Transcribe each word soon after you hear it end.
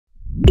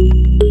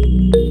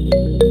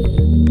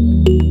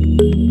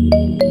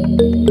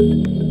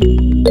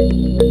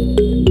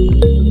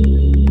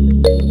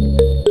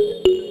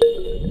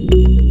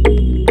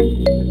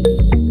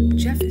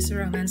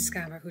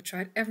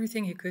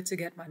everything he could to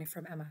get money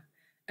from Emma.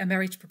 A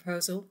marriage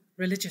proposal,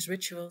 religious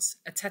rituals,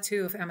 a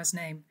tattoo of Emma's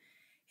name.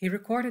 He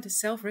recorded a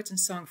self-written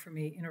song for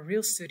me in a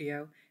real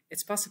studio.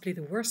 It's possibly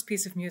the worst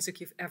piece of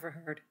music you've ever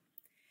heard.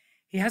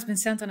 He has been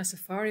sent on a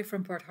safari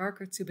from Port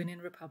Harcourt to Benin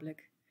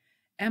Republic.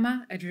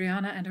 Emma,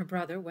 Adriana and her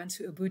brother went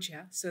to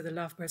Abuja so the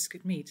lovebirds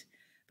could meet.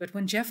 But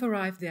when Geoff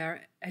arrived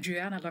there,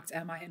 Adriana locked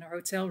Emma in her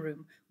hotel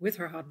room with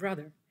her hot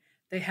brother.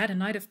 They had a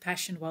night of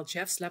passion while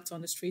Geoff slept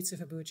on the streets of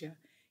Abuja.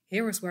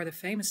 Here is where the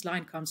famous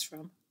line comes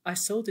from. I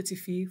sold the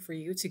TV for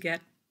you to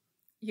get...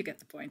 You get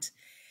the point.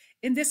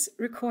 In this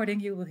recording,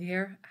 you will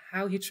hear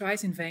how he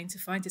tries in vain to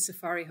find the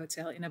safari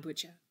hotel in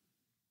Abuja.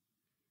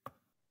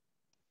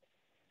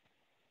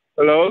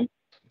 Hello?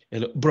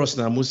 Hello, bros.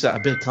 Now, Musa, I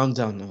beg, calm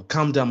down now.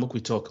 Calm down, make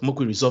we talk. Make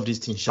we resolve this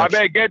thing sharp. I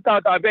beg, get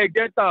out. I beg,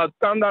 get out.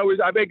 Calm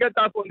down. I beg, get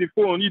out on the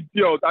phone.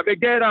 Idiot. I beg,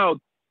 get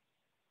out.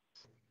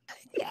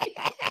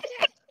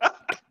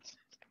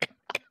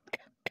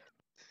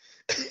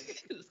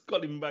 Let's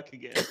call him back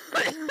again.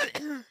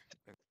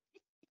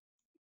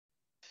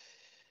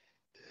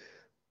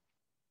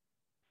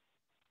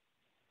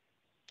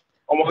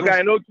 Oh my God,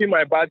 I don't kill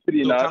my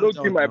battery now. I don't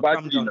kill my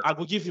battery now. I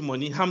will give you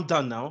money. Calm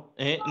down now.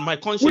 My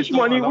conscience. Which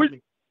money?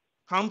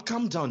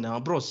 Calm down now,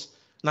 bros.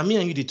 Now me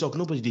and you they talk.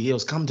 Nobody they hear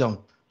us. Calm down.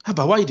 How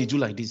about why they do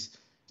like this?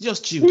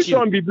 Just chill. Which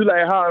one be do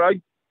like how?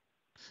 Right?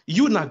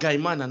 You na guy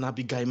man and I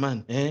be guy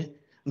man.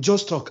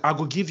 Just talk. I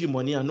go give you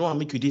money. I know I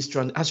make you this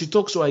strand. As you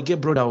talk, so I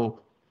get brother.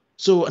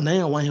 So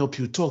now I want to help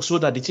you talk so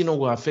that the thing not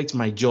will affect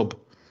my job,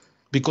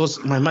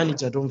 because my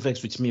manager don't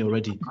vex with me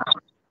already.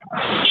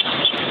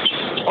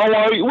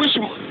 Oh, which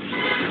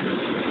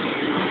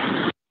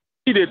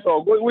they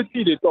talk? What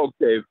they talk,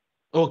 Dave?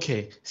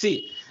 Okay.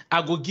 See,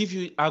 I go give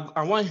you.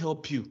 I want to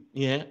help you.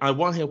 Yeah, I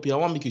want to help you. I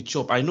want to make you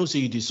chop. I know, say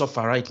you dey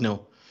suffer right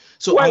now.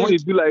 So why I want you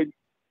do like?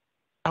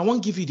 I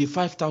want to give you the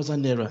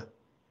 5,000 naira.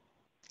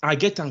 I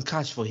get some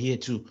cash for here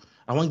too.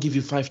 I want to give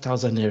you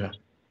 5,000 naira.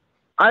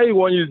 I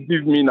want you to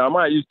give me now.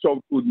 Man, you chop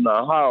food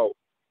now. How?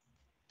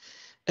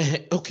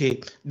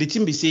 Okay. The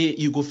thing be say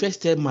you go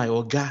first tell my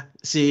oga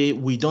say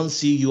we don't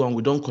see you and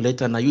we don't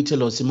collect, and now you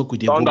tell us say make we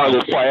dey go. Thunder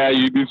go fire.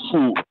 You be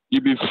fool.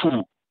 You be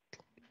fool.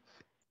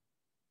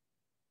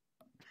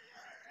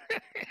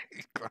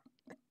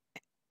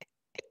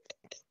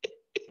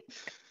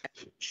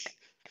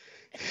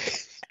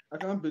 I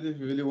can't believe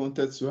you really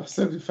wanted to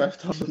accept the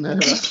 5,000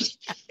 naira.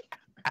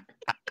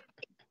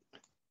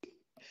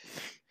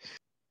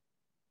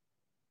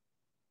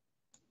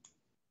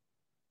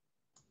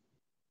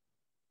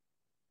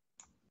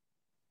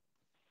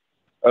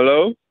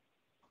 Hello?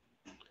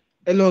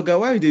 Hello, guy.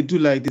 Why they do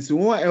like this? We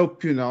want to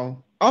help you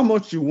now. How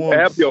much you want?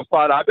 Help your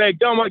father. I beg,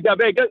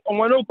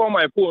 someone don't call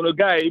my phone. A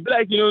guy, it be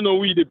like you don't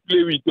know who they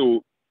play with,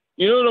 oh.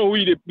 You don't know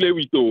who they play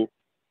with, oh.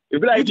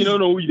 It be like you don't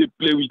know who they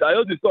play with. I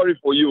heard the story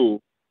for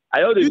you. I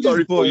heard the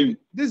story for you.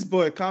 This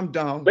boy, calm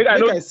down. Make I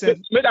know trace you.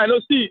 Make I know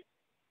trace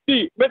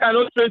you. Make I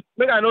know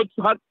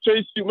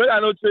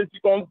trace you.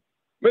 Come.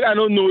 Make I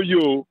know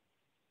you.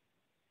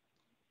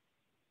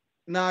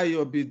 Now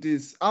you'll be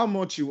this. How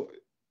much you?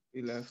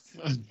 He left.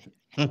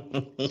 I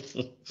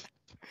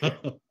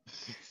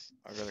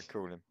gotta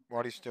call him.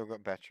 While he's still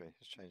got battery,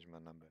 let's change my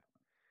number.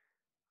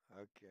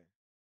 Okay.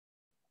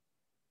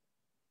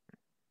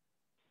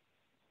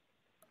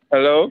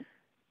 Hello?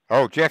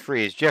 Oh,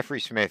 Jeffrey is Jeffrey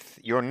Smith.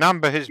 Your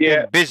number has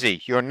been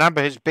busy. Your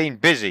number has been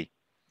busy.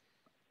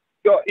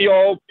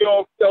 Your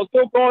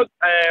so-called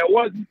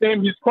what's his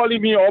name? He's calling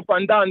me up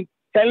and down,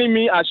 telling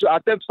me I should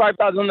accept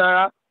 5,000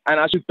 naira, and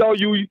I should tell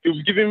you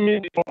you've given me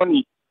the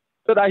money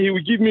so that he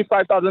will give me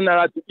 5,000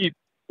 naira to eat.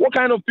 What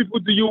kind of people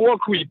do you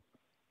work with?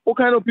 What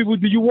kind of people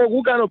do you work?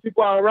 What kind of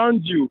people are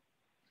around you?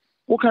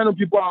 What kind of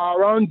people are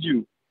around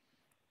you?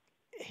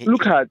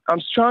 Look at, I'm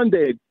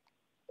stranded.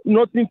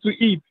 Nothing to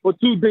eat for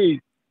 2 days.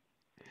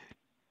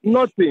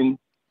 Nothing.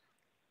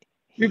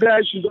 You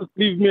guys should just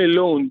leave me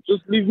alone.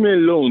 Just leave me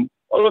alone.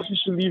 All of you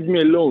should leave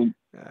me alone.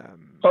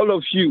 All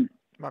of you.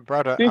 My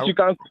brother, Since you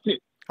can't...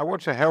 I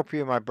want to help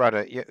you, my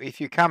brother. If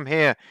you come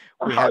here,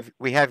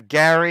 we have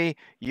Gary.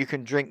 You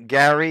can drink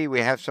Gary.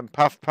 We have some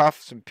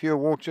puff, some pure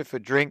water for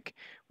drink.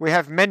 We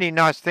have many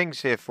nice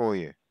things here for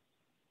you.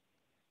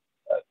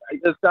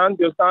 You're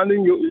sounding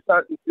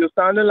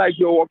like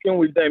you're working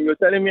with them. You're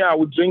telling me I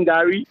would drink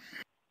Gary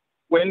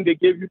when they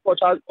gave you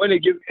 $1,000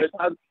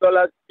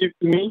 to give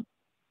to me.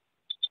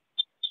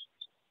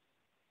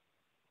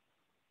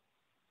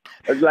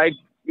 It's like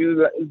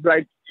you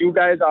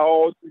guys are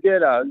all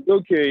together. It's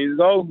okay. It's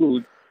all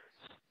good.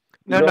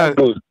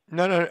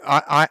 No.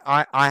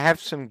 I have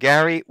some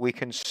Gary. We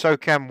can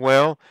soak them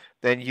well.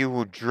 Then you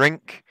will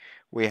drink.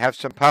 We have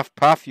some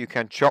puff. You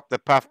can chop the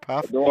puff.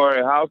 Don't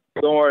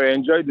worry.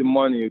 Enjoy the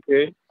money,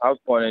 okay? Have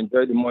fun.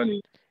 Enjoy the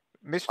money.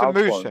 Mr.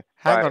 Musa,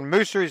 hang on.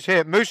 Musa is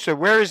here. Musa,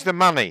 where is the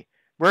money?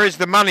 Where is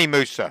the money,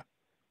 Musa?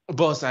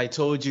 Boss, I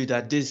told you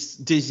that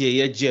this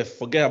year, Geoff,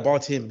 forget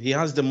about him. He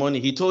has the money.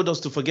 He told us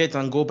to forget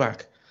and go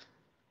back.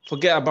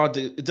 Forget about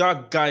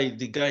that guy.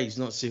 The guy is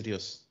not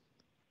serious.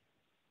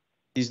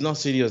 He's not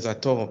serious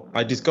at all.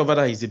 I discovered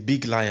that he's a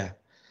big liar.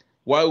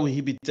 Why would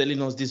he be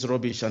telling us this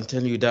rubbish and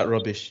telling you that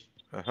rubbish?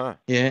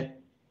 Yeah.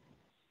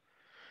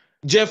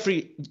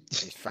 Jeffrey.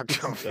 He's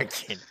fucked off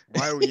again.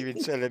 Why were you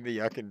even telling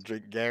me I can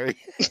drink Gary?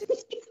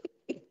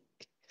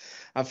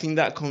 I think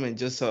that comment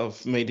just sort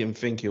of made him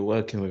think you're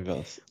working with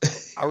us.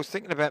 I was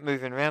thinking about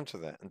moving around to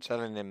that and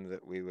telling him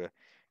that we were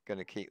going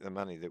to keep the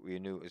money, that we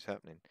knew it was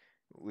happening.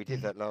 We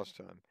did that last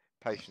time.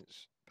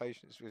 Patience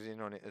was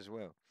in on it as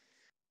well.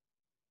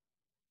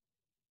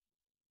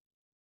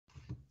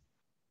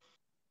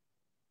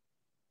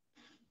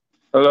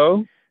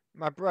 Hello?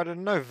 My brother,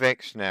 no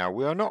vex now.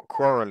 We are not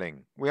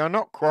quarreling. We are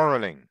not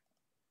quarreling.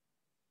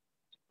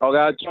 Okay,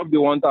 I chop the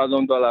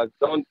 $1,000.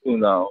 Don't do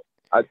now.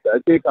 I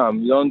take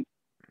you don't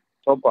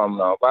chop them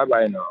now.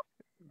 Bye-bye now.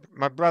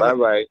 My brother,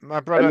 bye-bye.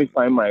 My brother, let me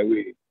find my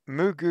way.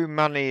 Mugu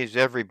money is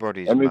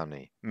everybody's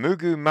money.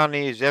 Mugu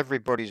money is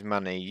everybody's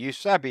money. You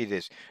sabi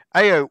this.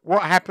 Ayo,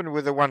 what happened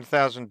with the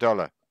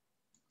 $1,000?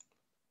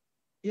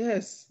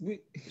 Yes,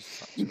 we.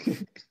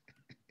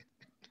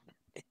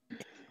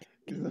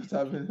 He's not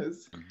having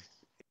this.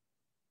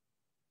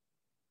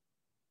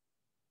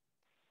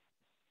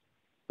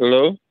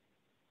 Hello?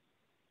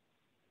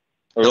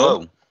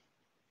 Hello?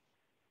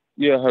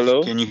 Yeah,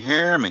 hello? Can you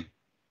hear me?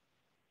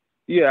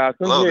 Yeah, I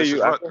can Hello, hear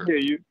you. I can hear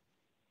you.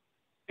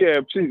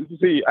 Yeah, please,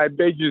 see, I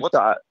beg you,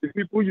 sir. The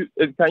people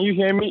can you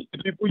hear me? The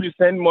people you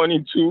send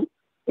money to,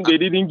 they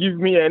didn't give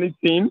me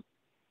anything.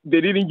 They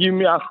didn't give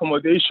me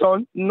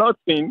accommodation,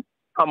 nothing.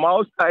 I'm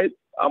outside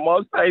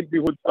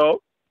the hotel.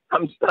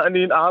 I'm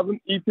standing. I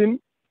haven't eaten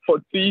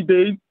for 3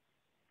 days.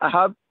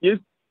 The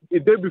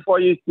day before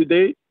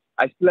yesterday,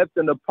 I slept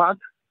in the park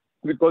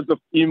because of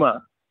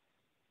Ima.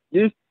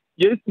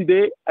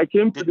 Yesterday, I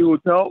came to the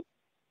hotel.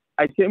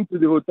 I came to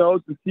the hotel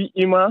to see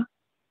Ima.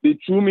 They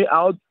threw me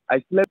out.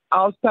 I slept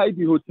outside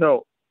the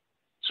hotel.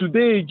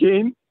 Today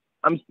again,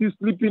 I'm still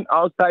sleeping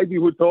outside the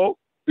hotel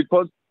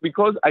because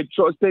I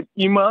trusted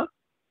Ima.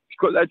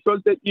 Because I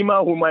trusted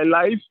Ima with my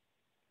life.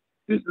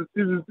 This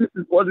is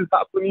what is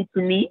happening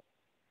to me.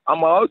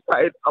 I'm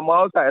outside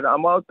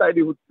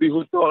the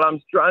hotel.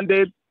 I'm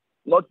stranded.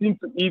 Nothing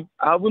to eat.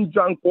 I haven't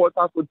drank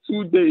water for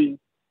 2 days.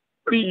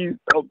 Please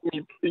help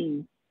me,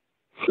 please.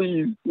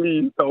 Please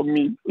help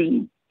me,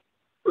 please.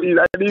 Please,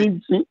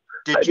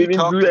 Did you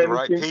talk to the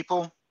right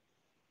people?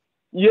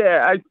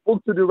 Yeah, I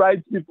spoke to the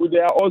right people. They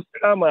are all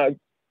scammers.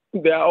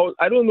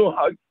 I don't know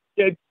how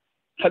did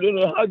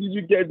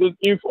you get those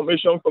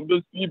information from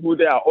those people.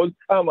 They are all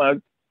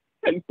scammers.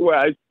 And so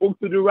I spoke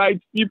to the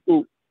right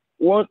people.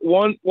 One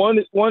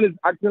is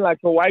acting like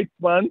a white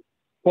man.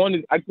 One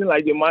is acting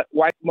like a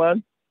white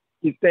man.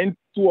 He sent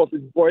 2 of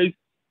his boys.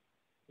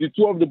 The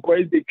 2 of the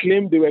boys, they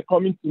claimed they were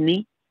coming to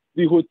me.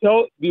 The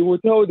hotel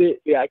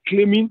they are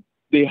claiming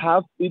they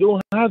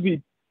don't have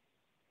it.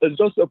 It's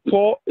just a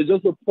poor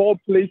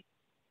place.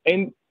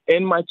 And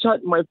my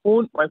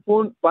phone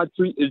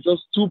battery is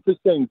just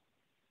 2%.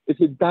 If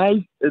it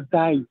dies, it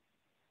dies.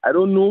 I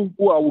don't know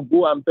who I will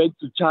go and beg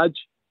to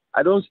charge.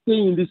 I don't stay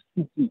in this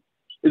city.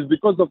 It's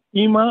because of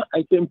Ima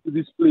I came to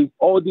this place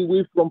all the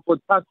way from Port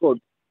Harcourt.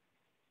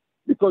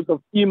 Because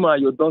of Ima,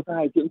 your daughter,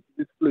 I came to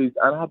this place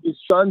and have been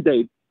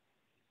stranded.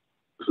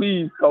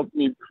 Please help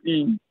me,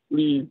 please.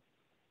 Please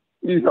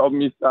help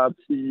me, sir,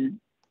 please.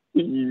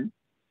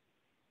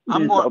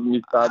 I'm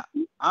going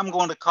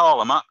to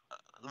call him.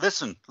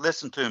 Listen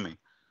to me.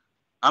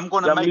 I'm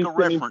going to make a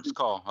reference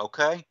call,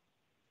 okay?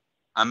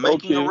 I'm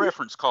making a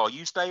reference call.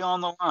 You stay on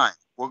the line.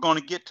 We're going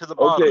to get to the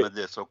bottom of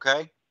this,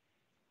 okay?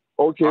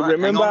 Okay, right,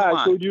 remember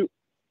I told you.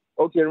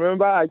 Okay,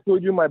 remember I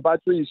told you my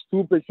battery is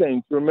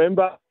 2%.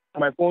 Remember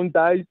my phone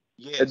dies.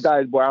 Yes. It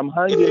dies, but I'm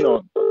hanging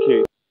on.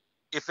 Okay.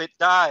 If it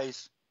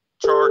dies,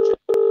 charge it.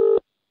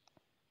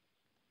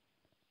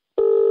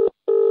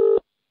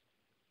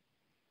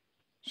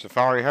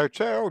 Safari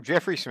Hotel,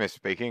 Jeffrey Smith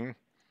speaking.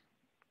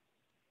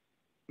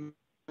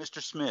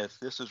 Mr. Smith,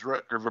 this is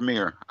Rutger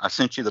Vermeer. I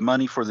sent you the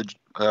money for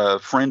the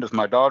friend of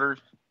my daughter.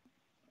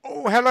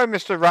 Oh, hello,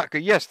 Mr.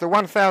 Rutger. Yes, the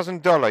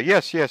 $1,000.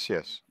 Yes.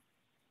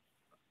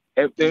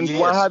 And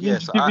why haven't you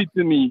give it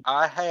to me?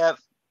 I have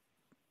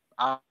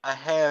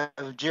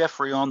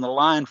Jeffrey on the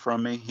line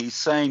from me. He's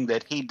saying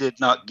that he did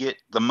not get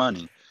the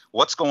money.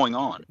 What's going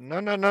on?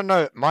 No.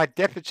 My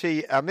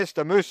deputy,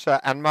 Mr. Musa,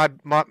 and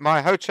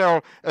my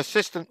hotel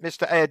assistant,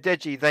 Mr.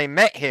 Adeji, they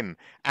met him,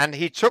 and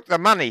he took the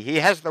money. He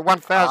has the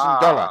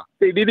 $1,000.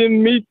 They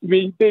didn't meet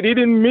me. They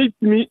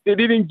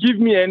didn't give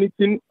me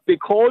anything. They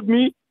called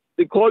me,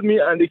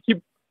 and they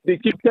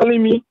keep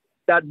telling me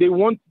that they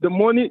want the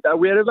money, that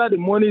wherever the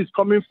money is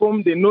coming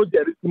from, they know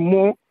there is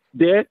more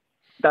there,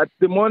 that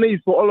the money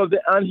is for all of them.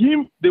 And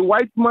him, the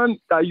white man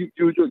that you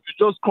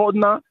just called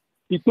now,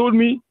 he told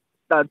me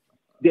that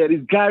there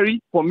is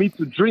Gary for me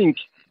to drink.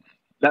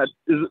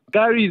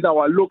 Gary is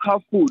our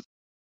local food.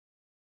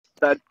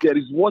 That there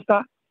is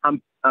water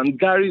and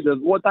Gary, there's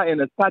water in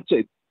a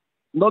sachet,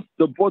 not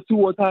the bottled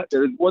water.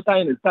 There is water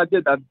in a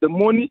sachet. That the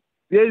money,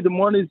 where the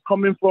money is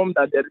coming from,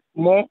 that there is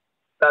more.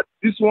 That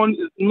this one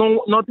is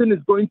nothing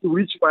is going to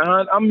reach my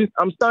hand.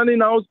 I'm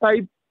standing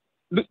outside.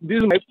 This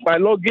is my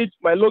luggage.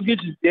 My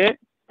luggage is there.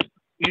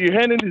 You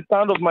hearing the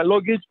sound of my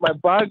luggage, my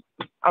bag.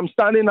 I'm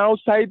standing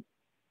outside,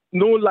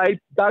 no light,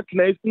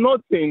 darkness,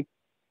 nothing.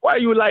 Why are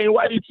you lying?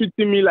 Why are you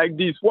treating me like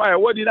this? Why?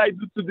 What did I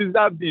do to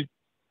deserve this?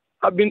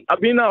 I've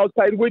been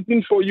outside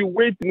waiting for you,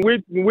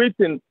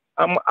 waiting.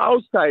 I'm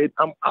outside.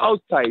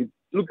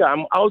 Look,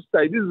 I'm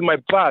outside. This is my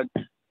bag.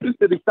 This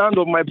is the sound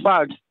of my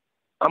bag.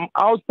 I'm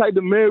outside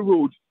the main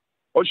road.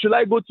 Or should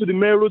I go to the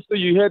main road so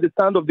you hear the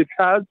sound of the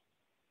cars?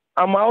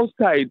 I'm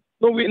outside.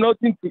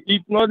 Nothing to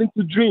eat, nothing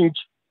to drink,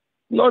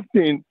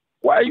 nothing.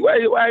 Why are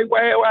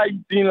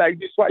you doing like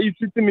this? Why are you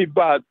treating me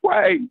bad?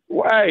 Why?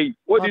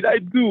 What did I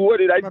do? What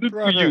did I do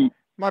to you?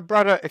 My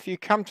brother, if you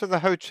come to the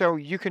hotel,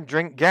 you can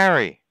drink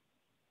Gary.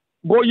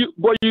 But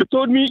you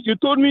told me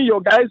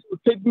your guys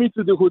would take me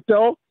to the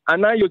hotel,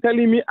 and now you're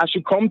telling me I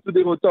should come to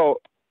the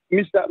hotel,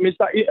 Mr.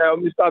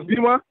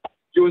 Vima.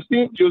 You've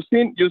seen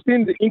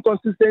the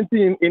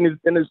inconsistency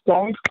in his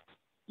song.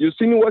 You've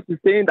seen what he's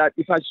saying, that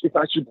if I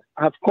should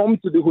have come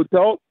to the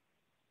hotel.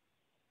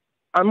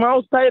 I'm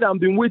outside. I've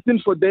been waiting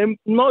for them.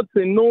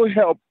 Nothing, no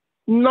help,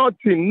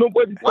 nothing.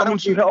 Nobody's coming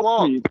to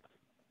help me.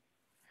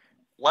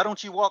 Why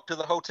don't you walk to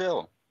the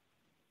hotel?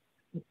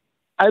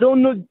 I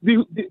don't know.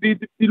 The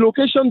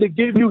location they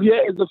gave you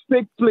here is a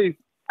fake place.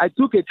 I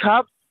took a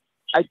cab,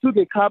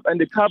 and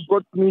the cab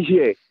brought me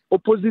here,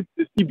 opposite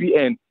the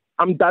CBN.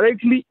 I'm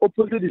directly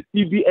opposite the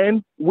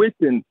CBN,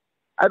 waiting.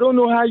 I don't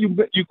know how you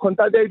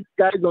contacted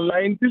guys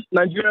online. These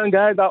Nigerian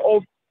guys are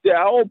all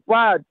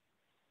bad.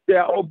 They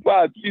are all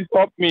bad. Please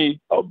help me,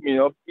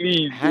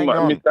 please. Hang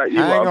on. Mr.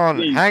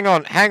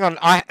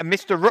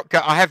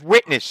 Rutger, I have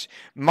witness.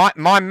 My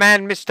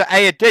man, Mr.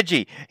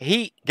 Ayodeji,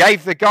 he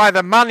gave the guy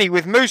the money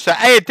with Musa.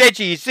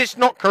 Ayodeji, is this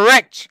not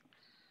correct?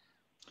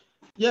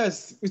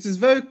 Yes, it is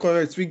very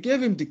correct. We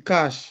gave him the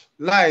cash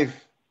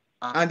live,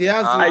 and he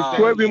has. I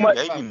swear we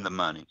gave him the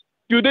money.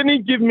 You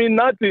didn't give me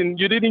nothing.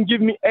 You didn't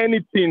give me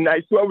anything.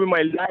 I swear with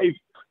my life.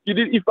 You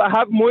did. If I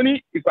have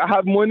money,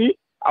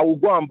 I will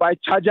go and buy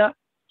charger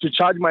to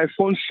charge my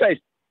phone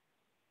first.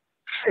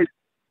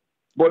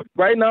 But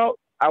right now,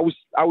 I will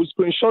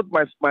screenshot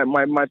my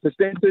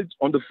percentage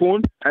on the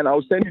phone, and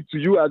I'll send it to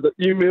you as an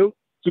email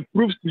to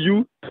prove to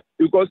you,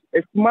 because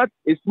a smart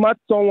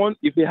someone,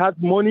 if he has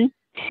money,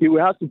 he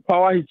will have to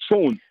power his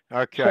phone.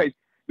 Okay. First,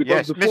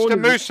 yes, Mr.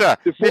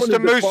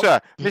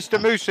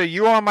 Musa,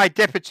 you are my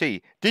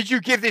deputy. Did you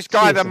give this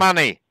guy the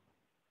money?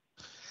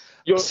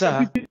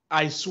 Sir,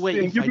 I swear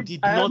if I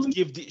did not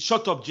give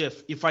shut up,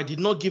 Geoff. If I did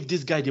not give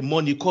this guy the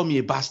money, call me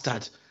a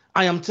bastard.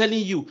 I am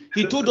telling you,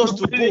 he told us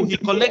to go. He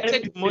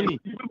collected the money.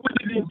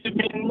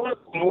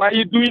 Why are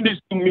you doing this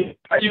to me?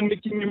 Why are you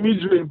making me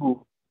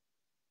miserable?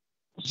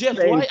 Geoff,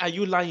 why are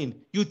you lying?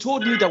 You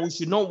told me that we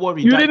should not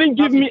worry. You didn't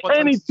give me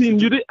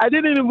anything. I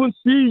didn't even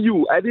see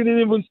you.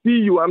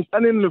 I'm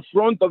standing in the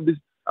front of this.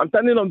 I'm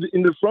standing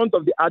in the front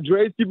of the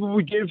address people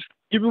we gave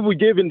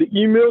in the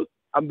email.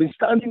 I've been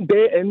standing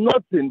there and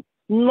nothing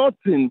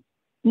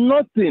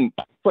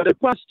for the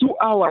past 2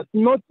 hours.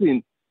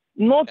 Nothing.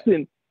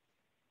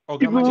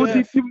 Okay,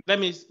 let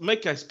me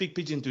make I speak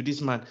pidgin to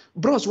this man.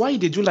 Bros, why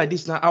they do like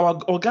this now?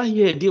 Our guy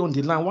here, they on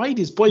the line. Why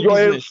this boy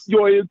business?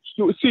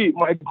 See,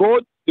 my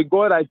God, the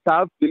God I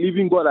serve, the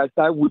living God I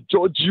serve, will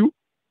judge you,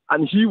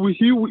 and He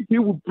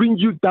will bring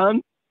you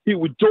down. He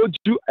will judge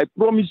you. I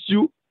promise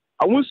you.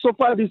 I won't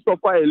suffer this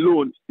suffer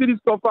alone. See this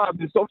suffer I've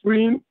been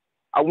suffering.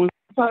 I won't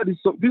suffer this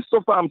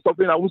suffer I'm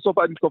suffering. I won't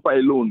suffer this suffer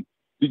alone.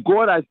 The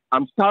God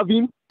I'm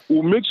serving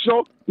will make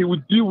sure He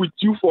will deal with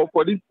you for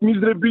this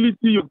miserability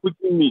you're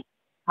putting me.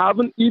 I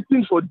haven't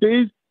eaten for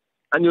days,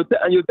 and you're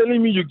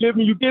telling me you gave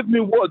me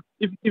what?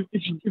 If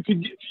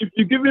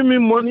you're giving me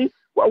money,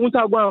 why won't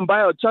I go and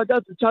buy a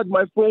charger to charge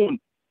my phone?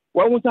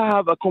 Why won't I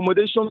have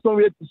accommodation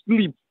somewhere to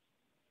sleep?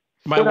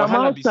 My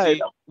wahala be say,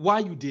 why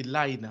you dey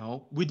lie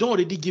now? We don't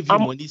already give you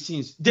money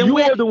since. Then you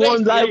are the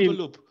one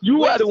lying.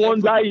 You are the one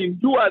lying.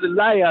 You are the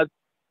liars.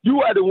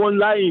 You are the one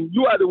lying.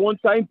 You are the one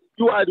trying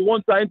to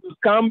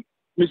scam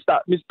Mr.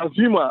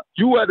 Vima.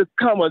 You are the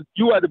scammers.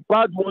 You are the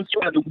bad ones.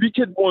 You are the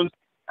wicked ones.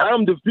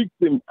 I'm the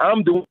victim.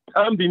 I'm the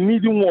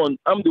needy one.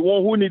 I'm the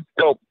one who needs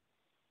help.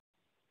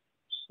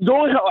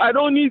 I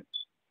don't need.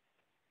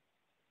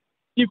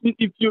 If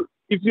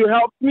you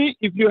help me,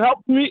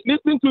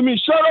 listen to me.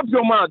 Shut up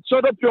your mouth.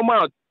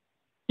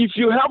 If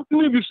you helped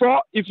me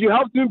before,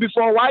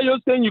 why are you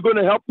saying you're going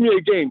to help me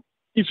again?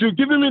 If you're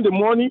giving me the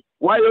money,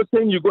 why are you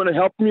saying you're going to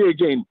help me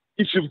again?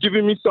 If you've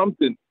given me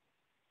something.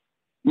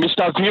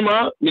 Mr.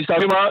 Vima,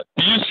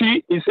 do you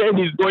see? He said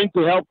he's going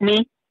to help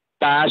me,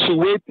 that I should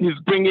wait, he's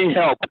bringing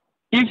help.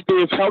 If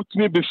they've helped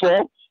me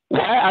before,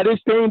 why are they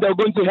saying they're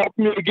going to help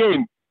me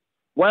again?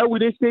 Why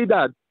would they say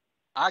that?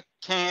 I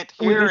can't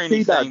hear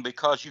anything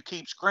because you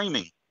keep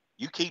screaming.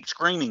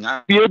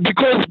 Yeah,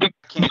 because they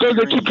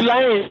keep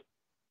lying.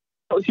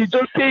 He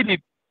just said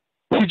it.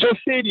 He just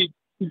said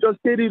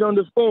it on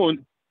the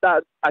phone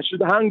that I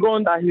should hang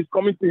on, that he's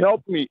coming to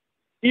help me.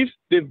 If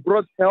they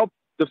brought help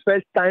the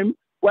first time,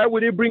 why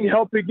would they bring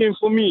help again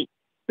for me?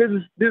 This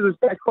is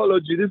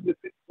psychology.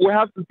 We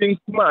have to think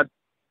smart.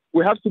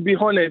 We have to be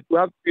honest. We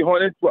have to be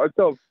honest to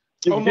ourselves.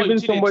 You've given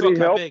somebody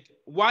help.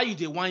 Why you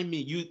dey whine me?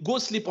 You go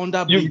sleep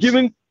under You've bridge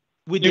given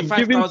with the you've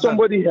 5,000. given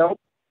somebody help.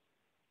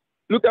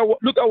 Look at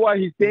what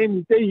he's saying.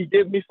 He said he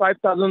gave me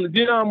 5,000. Do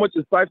you know how much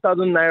is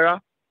 5,000 naira?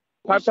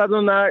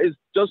 5,000 naira is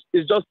just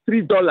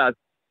 $3.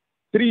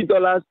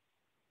 $3.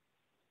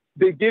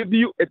 They gave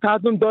you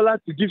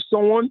 $1,000 to give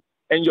someone,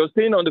 and you're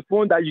saying on the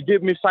phone that you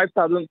gave me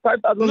 5,000.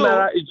 5,000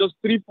 naira is just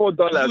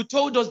 $3-4. You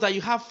told us that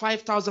you have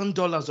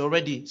 $5,000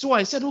 already. So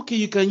I said, okay,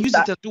 you can use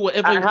it to do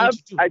whatever you want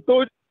to do.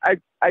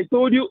 I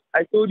told you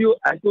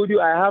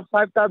I have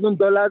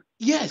 $5,000.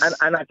 Yes.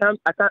 And I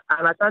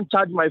can't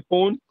charge my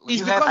phone.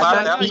 You have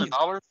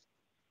 $5,000?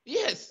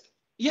 Yes.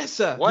 Yes,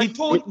 sir. What? He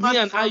told me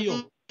and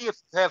Ayo. If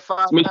you have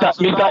 $5,000.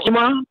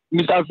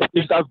 Mr.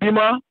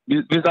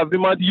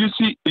 Vima, do you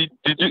see? Did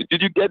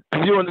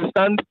you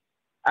understand?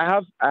 I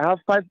have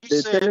five.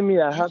 They're telling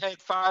me I have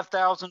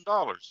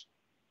 $5,000.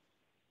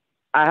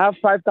 I have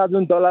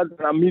 $5,000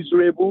 and I'm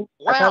miserable.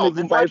 I can't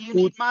even buy why do you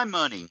food. need my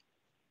money?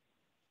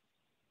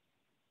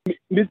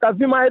 Mr.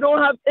 Vima, I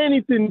don't have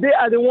anything. They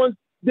are the ones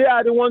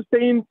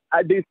saying.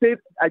 They said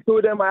I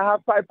told them I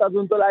have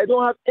 $5,000. I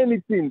don't have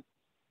anything.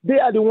 They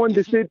are the ones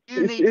that said.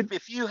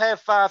 If you have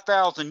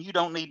 5,000, you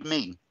don't need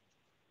me.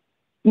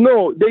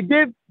 No, they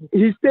gave.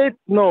 He said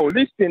no.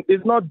 Listen,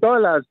 it's not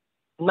dollars.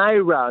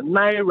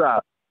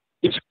 Naira.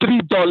 It's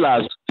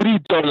 $3.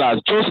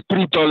 Just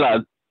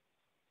 $3.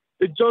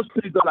 It's just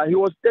 $3. He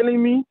was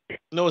telling me.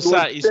 No,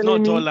 sir, it's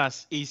not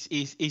dollars. It's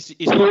he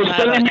was not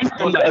telling me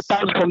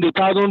naira. from the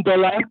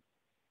 $1,000,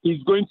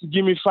 he's going to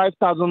give me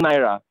 5,000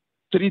 naira,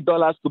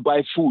 $3 to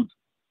buy food.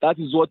 That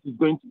is what he's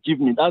going to give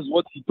me. That's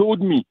what he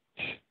told me.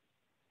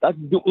 That's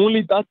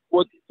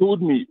what he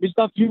told me.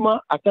 Mr.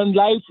 Fima, I can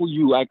lie for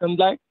you. I can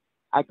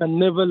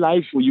never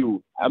lie for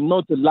you. I'm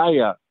not a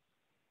liar.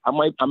 I'm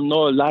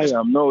not a liar.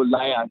 I'm not a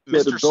liar.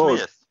 Mr.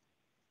 Smith.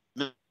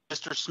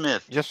 Mr.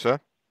 Smith. Yes, sir.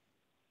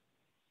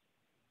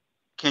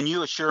 Can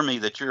you assure me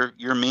that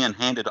your men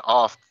handed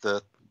off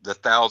the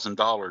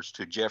 $1,000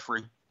 to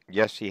Jeffrey?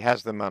 Yes, he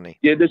has the money.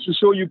 Yeah, they should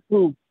show you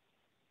proof.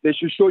 They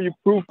should show you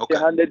proof Okay.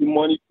 they handed the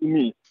money to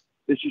me.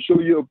 They should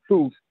show you a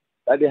proof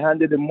that they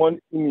handed the money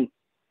to me.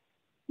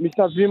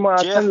 Mr. Vima,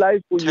 I can't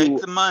lie for you.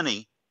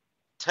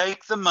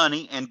 Take the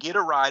money and get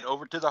a ride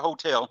over to the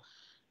hotel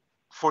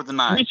for the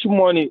night. Which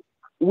money?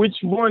 The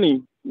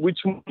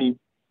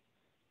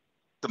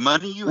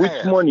money you Which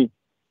have. money?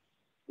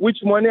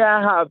 Which money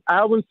I have? I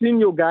haven't seen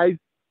you guys.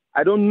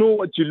 I don't know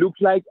what you look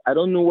like. I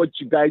don't know what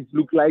you guys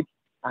look like.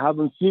 I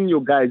haven't seen you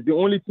guys. The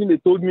only thing they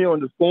told me on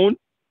the phone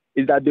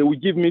is that they will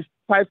give me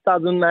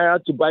 5,000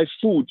 naira to buy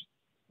food,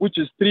 which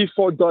is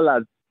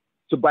 $3-4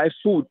 to buy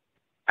food.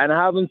 And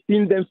I haven't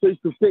seen them face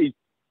to face.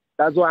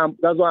 That's why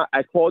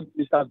I called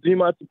Mr.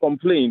 Vima to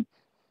complain.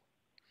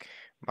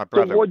 My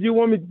brother. So what do you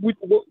want me to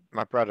do?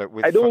 My brother.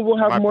 I don't even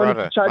have money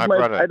to charge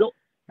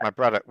My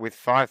brother, with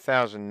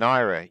 5,000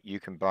 naira, you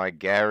can buy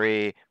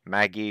Gary,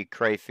 Maggie,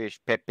 crayfish,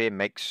 Pepe,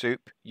 make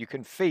soup. You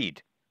can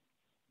feed.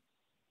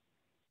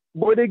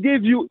 But they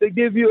gave you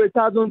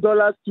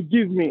 $1,000 to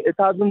give me,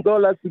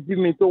 $1,000 to give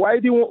me. So why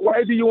do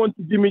you want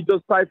to give me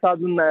just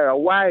 5,000 naira?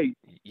 Why?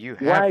 You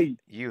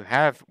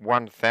have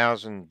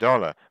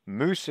 $1,000.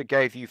 Musa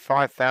gave you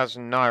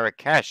 5,000 naira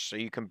cash so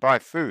you can buy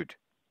food.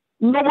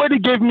 Nobody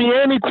gave me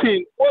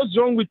anything. What's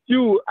wrong with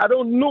you? I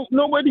don't know.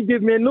 Nobody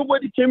gave me.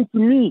 Nobody came to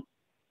me.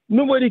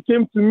 Nobody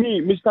came to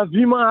me. Mr.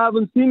 Vima, I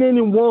haven't seen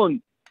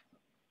anyone.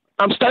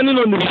 I'm standing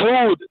on the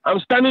road. I'm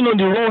standing on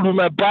the road with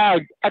my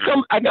bag. I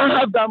can't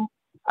have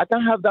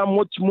that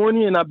much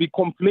money and I'll be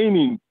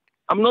complaining.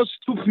 I'm not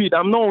stupid.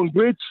 I'm not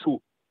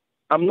ungrateful.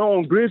 My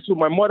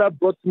mother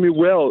brought me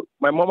well.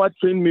 My mama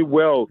trained me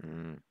well.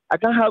 I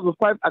can't have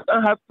 5,000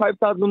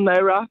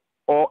 naira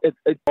or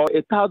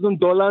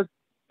 $1,000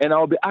 and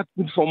I'll be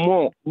asking for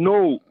more.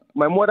 No,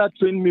 my mother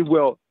trained me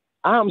well.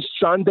 I am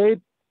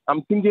stranded.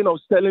 I'm thinking of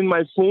selling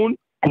my phone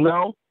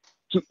now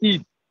to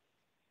eat.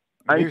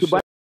 I need to buy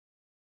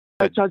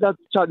a charger to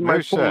charge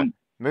my phone.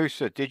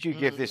 Musa, did you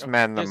give this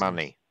man the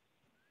money?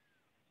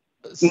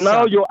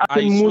 Now you're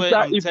asking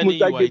Musa if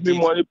Musa gave me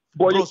money.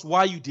 Bros,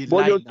 why you did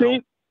lie now?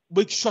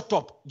 Wait, shut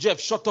up. Jeff,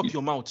 shut up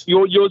your mouth.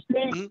 You're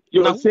saying,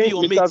 your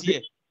mate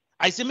here.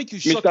 I say make you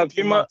shut up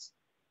your mouth.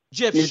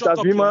 Jeff, shut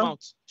up your mouth.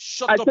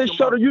 I say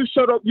shut up. You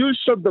shut up. You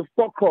shut the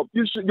fuck up.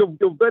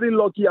 You're very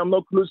lucky I'm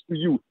not close to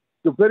you.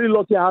 You're very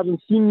lucky I haven't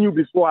seen you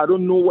before. I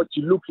don't know what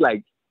you look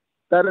like.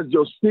 That is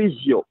your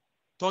savior.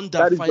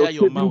 Thunder fire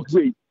your mouth. Who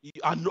be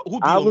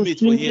your mate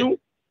for here?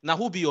 Now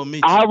who be your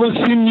mate? I haven't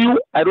seen you.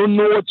 I don't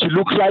know what you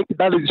look like.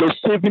 That is your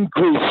saving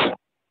grace.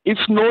 If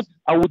not,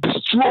 I will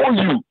destroy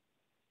you.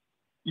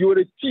 You're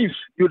a thief.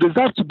 You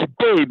deserve to be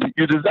dead.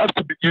 You deserve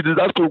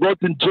to rot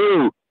in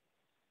jail.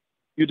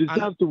 You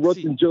deserve to rot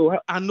in jail.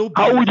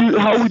 How would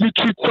you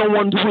treat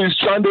someone who is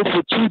stranded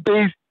for 2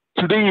 days?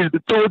 Today is the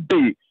 3rd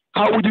day.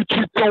 How would you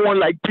treat someone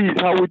like this?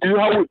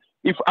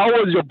 If I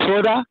was your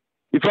brother,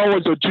 if I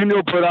was your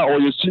junior brother or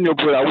your senior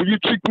brother, would you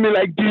treat me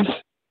like this?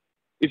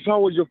 If I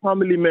was your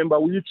family member,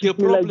 would you The treat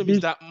me like problem is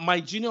this? that my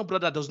junior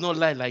brother does not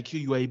lie like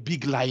you. You are a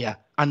big liar.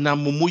 And now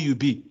Momo you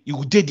be.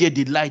 You did there,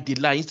 they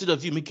lie. Instead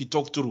of you make you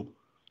talk through.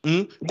 Go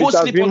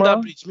Mr. sleep on that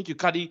Vima, bridge, make you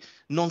carry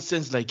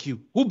nonsense like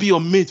you. Who be your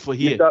mate for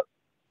here?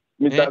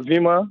 Mr.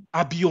 Vima,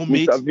 I be your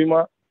mate.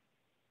 Mr.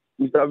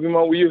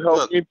 Vima, will you help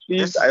Look, me,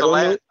 please?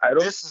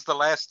 This is the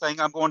last thing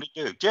I'm going to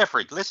do.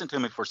 Jeffrey, listen to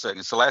me for a second.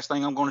 It's the last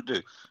thing I'm going to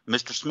do.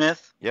 Mr.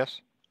 Smith? Yes?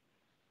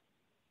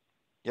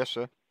 Yes,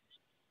 sir.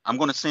 I'm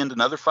going to send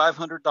another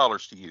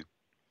 $500 to you.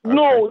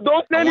 No,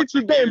 don't send it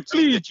to them,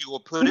 please. That you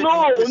will put it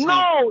No, in this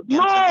no, and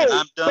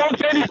I'm done. don't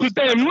send it to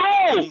them.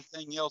 No.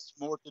 Anything else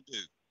more to do?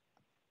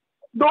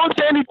 Don't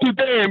send it to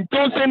them.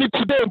 Don't send it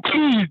to them,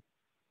 please.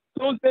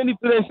 Don't send it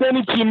to them. Send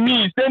it to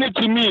me. Send it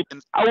to me.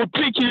 I will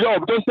pick it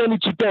up. Don't send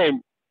it to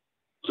them.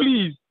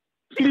 Please.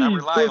 Can I Please,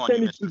 rely don't on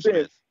send you, it to Mr. them.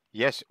 Smith?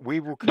 Yes, we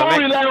will Don't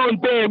collect. rely on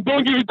them.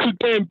 Don't give it to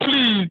them.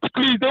 Please.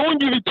 Please. They won't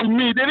give it to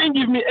me. They didn't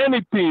give me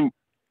anything.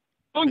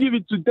 Don't give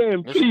it to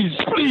them. Please.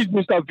 Please,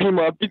 Mr.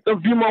 Vima.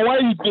 Mr. Vima, why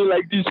are you doing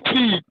like this?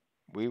 Please.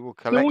 We will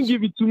They collect. won't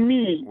give it to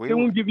me. They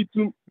won't give it to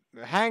me.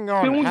 Hang They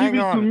on, won't hang give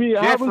it to on. me.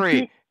 I haven't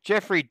seen...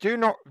 Jeffrey, do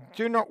not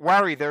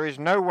worry. There is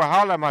no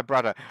wahala, my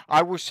brother.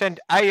 I will send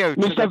Ayo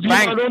to Mr. the Vima,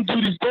 bank. don't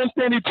do this. Don't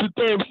send it to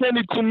them. Send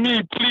it to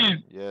me, please.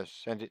 Yes,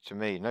 send it to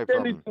me. No Send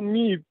problem. it to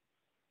me.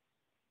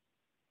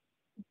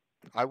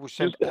 I will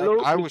send. Hello,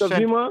 Mr.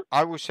 Vima?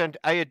 I will send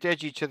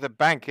Ayadeji to the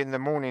bank in the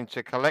morning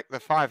to collect the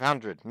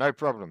 500. No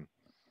problem.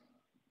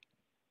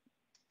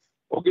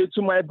 Okay,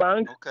 to my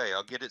bank. Okay,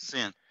 I'll get it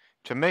sent.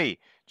 To me.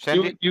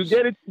 Send it. You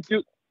get it.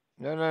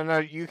 No.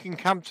 You can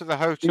come to the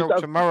hotel Mr.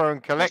 tomorrow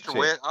and collect Mr. it.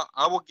 West,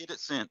 I will get it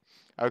sent.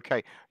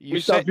 Okay.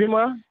 Mr.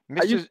 Vima,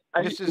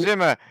 Mr.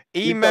 Zimmer,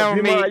 email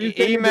me.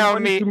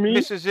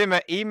 Mr.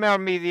 Zimmer, email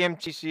me the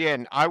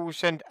MTCN. I will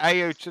send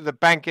Ayo to the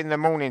bank in the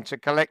morning to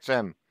collect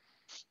them.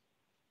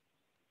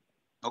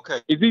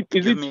 Okay. Is it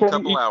Give me a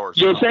couple hours.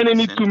 You're sending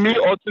it to me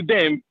or to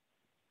them?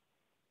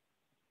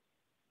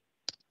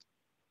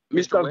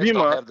 Mr. West,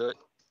 Vima, I'll have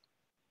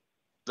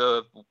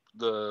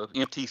the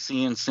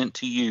MTCN sent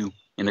to you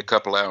in a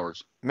couple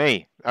hours.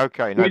 Me?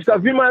 Okay. No Mr.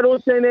 problem. Vima,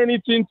 don't send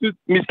anything to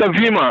Mr.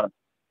 Vima.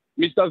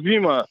 Mr.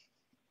 Vima,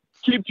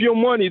 keep your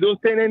money. Don't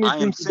send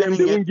anything to them.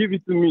 They won't give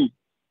it to me.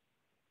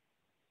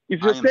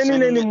 If you're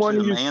sending any money,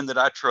 to the man that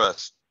I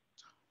trust.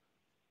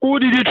 Who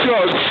did you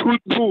trust?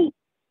 Who?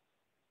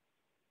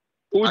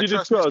 Who did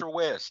you trust? Mr.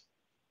 West.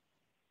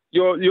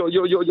 You're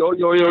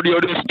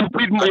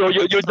stupid.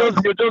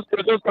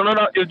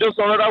 You're just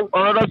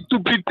another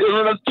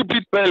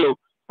stupid fellow.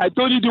 I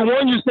told you the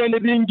one you sent, they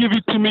didn't give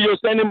it to me. You're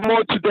sending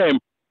more to them.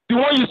 The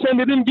one you sent,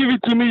 they didn't give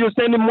it to me. You're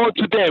sending more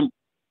to them.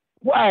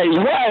 Why?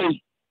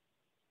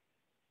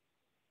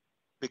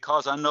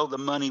 Because I know the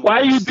money. Why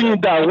are you doing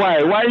that?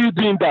 Why are you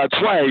doing that?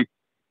 Why?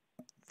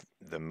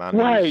 The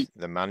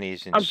money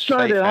is in I'm safe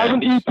trying. hands. I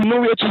haven't eaten,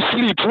 nowhere to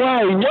sleep.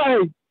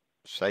 Why?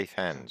 Safe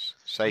hands.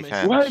 Safe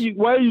hands. Why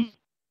you?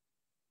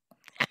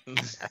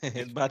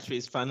 Battery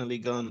is finally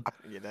gone.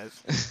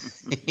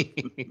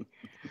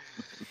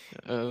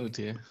 Oh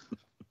dear.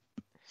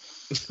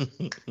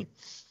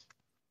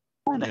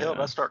 Why the hell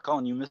did I start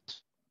calling you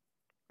Mr.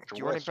 Do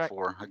you want it back?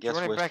 For? I guess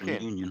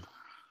Western Union.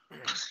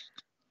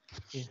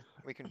 Yeah.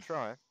 We can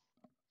try.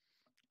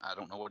 I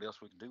don't know what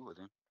else we can do with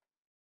him.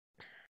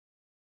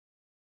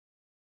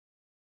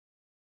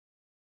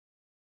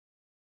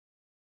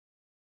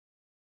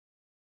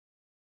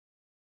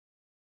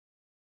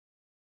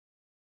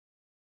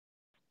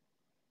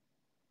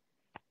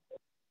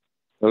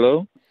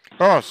 Hello?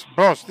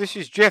 Boss, this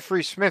is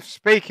Jeffrey Smith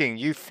speaking.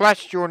 You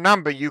flashed your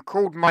number. You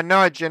called my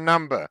Niger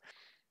number.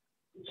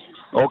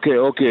 Okay.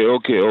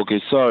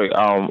 Sorry.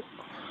 Come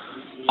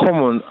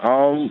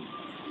on.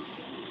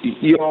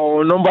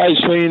 Your number is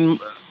showing.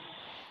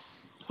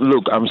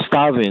 Look, I'm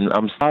starving.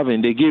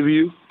 They give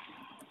you.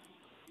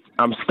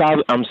 I'm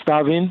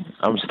starving.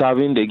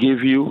 They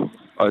give you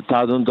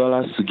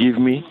 $1,000 to give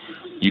me.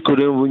 You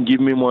couldn't even give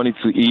me money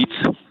to eat.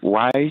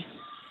 Why?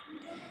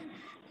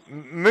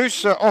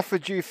 Musa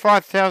offered you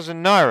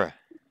 5,000 naira.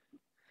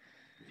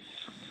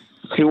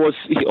 He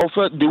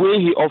offered the way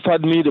he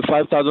offered me the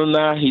 5,000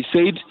 naira. He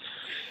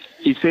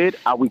said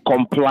I will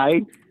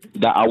comply.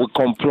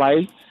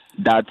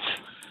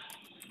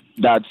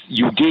 That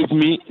you gave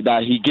me,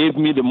 that he gave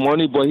me the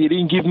money, but he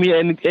didn't give me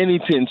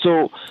anything.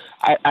 So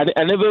I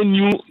never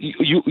knew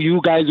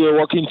you guys were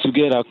working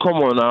together. Come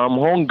on, I'm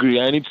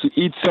hungry. I need to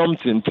eat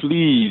something,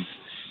 please.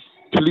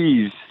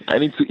 I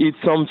need to eat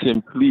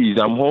something, please.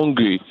 I'm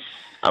hungry.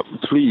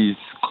 Please,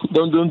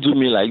 don't do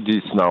me like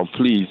this now,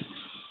 please.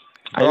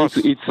 I need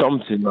to eat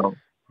something now.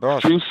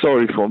 Boss, feel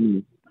sorry for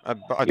me.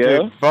 I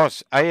do.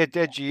 Boss,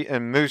 Ayadeji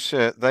and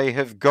Musa, they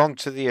have gone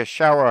to the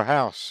Ashawa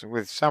house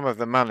with some of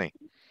the money.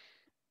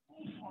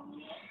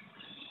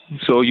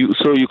 So you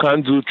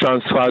can't do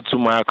transfer to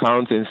my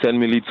account and send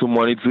me little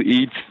money to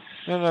eat?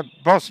 No,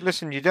 boss,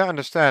 listen, you don't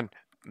understand.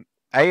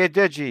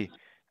 Ayadeji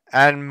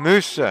and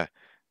Musa,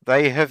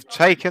 they have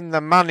taken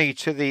the money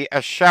to the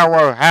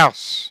Ashawa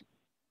house.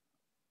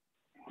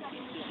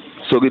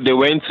 So they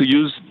went to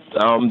use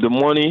the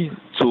money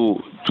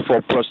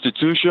for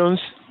prostitutions.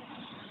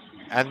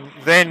 And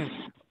then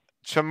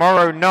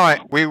tomorrow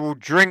night we will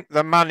drink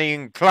the money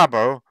in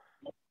Clubbo.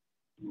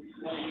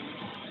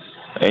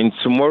 And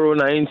tomorrow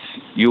night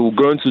you're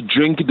going to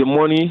drink the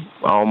money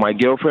my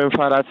girlfriend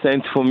father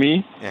sent for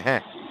me.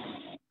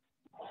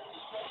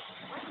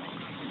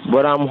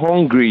 But I'm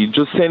hungry.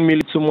 Just send me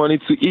little money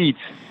to eat.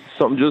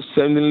 Just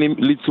send me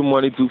little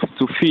money to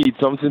feed,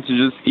 something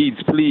to just eat,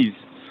 please.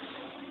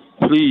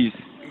 Please.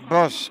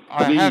 Boss,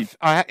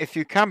 if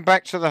you come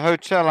back to the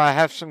hotel, I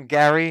have some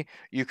Gary.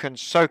 You can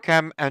soak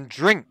 'em and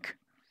drink.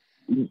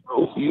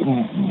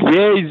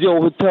 Where is your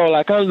hotel?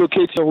 I can't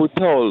locate your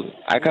hotel.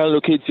 I'm at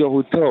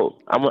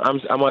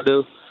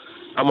the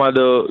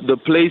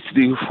place,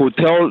 the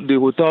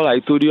hotel I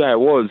told you I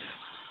was.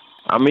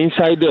 I'm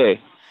inside there.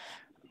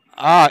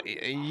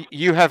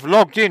 You have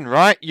logged in,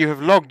 right? You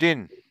have logged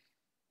in.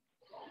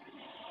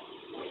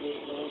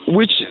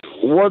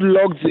 What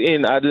logged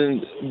in? I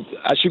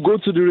should go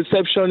to the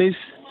receptionist.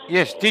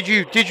 Yes. Did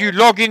you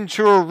log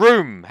into a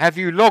room? Have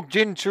you logged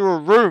into a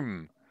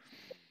room?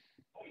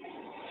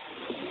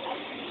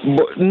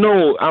 But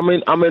no, I'm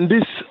in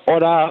this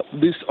other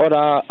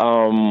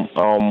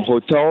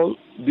hotel.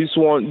 This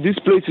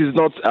place is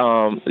not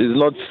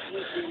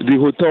the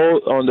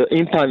hotel on the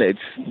internet.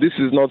 This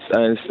is not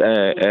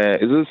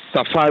it's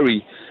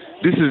Safari.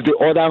 This is the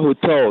other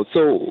hotel.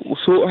 So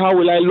how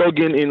will I log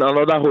in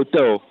another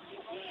hotel?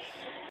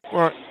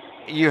 Well,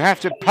 you have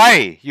to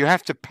pay. You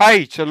have to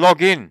pay to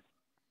log in.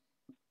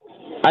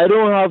 I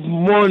don't have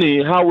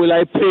money. How will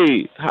I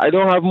pay? I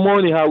don't have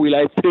money. How will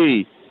I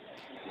pay?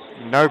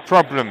 No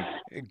problem.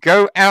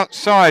 Go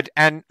outside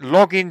and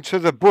log into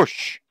the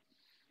bush.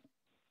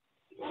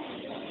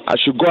 I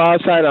should go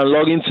outside and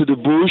log into the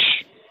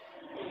bush?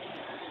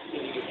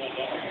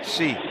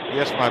 See,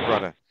 yes, my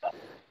brother.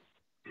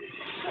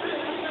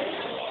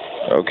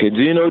 Okay,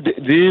 do you know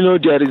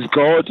there is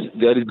God?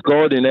 There is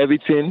God in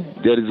everything.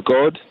 There is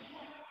God.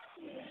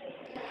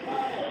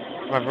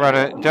 My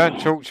brother, don't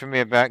talk to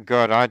me about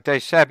God. They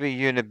sabi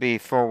Unibi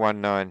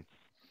 419.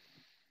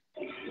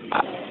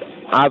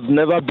 I've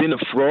never been a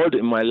fraud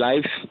in my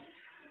life.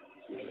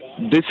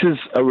 This is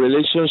a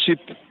relationship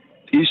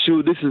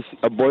issue. This is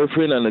a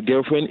boyfriend and a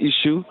girlfriend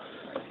issue.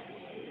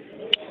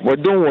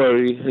 But don't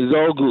worry, it's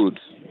all good.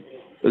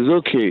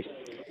 It's okay.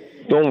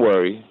 Don't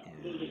worry.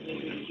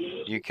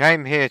 You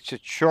came here to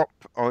chop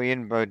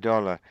Oyinbo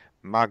dollar,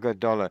 Maga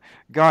dollar.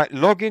 Guy,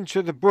 log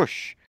into the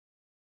bush.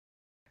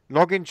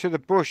 Log into the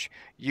bush.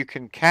 You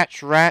can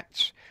catch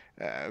rats,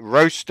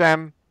 roast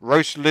them,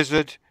 roast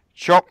lizard,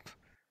 chop,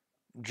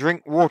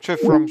 drink water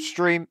from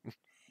stream.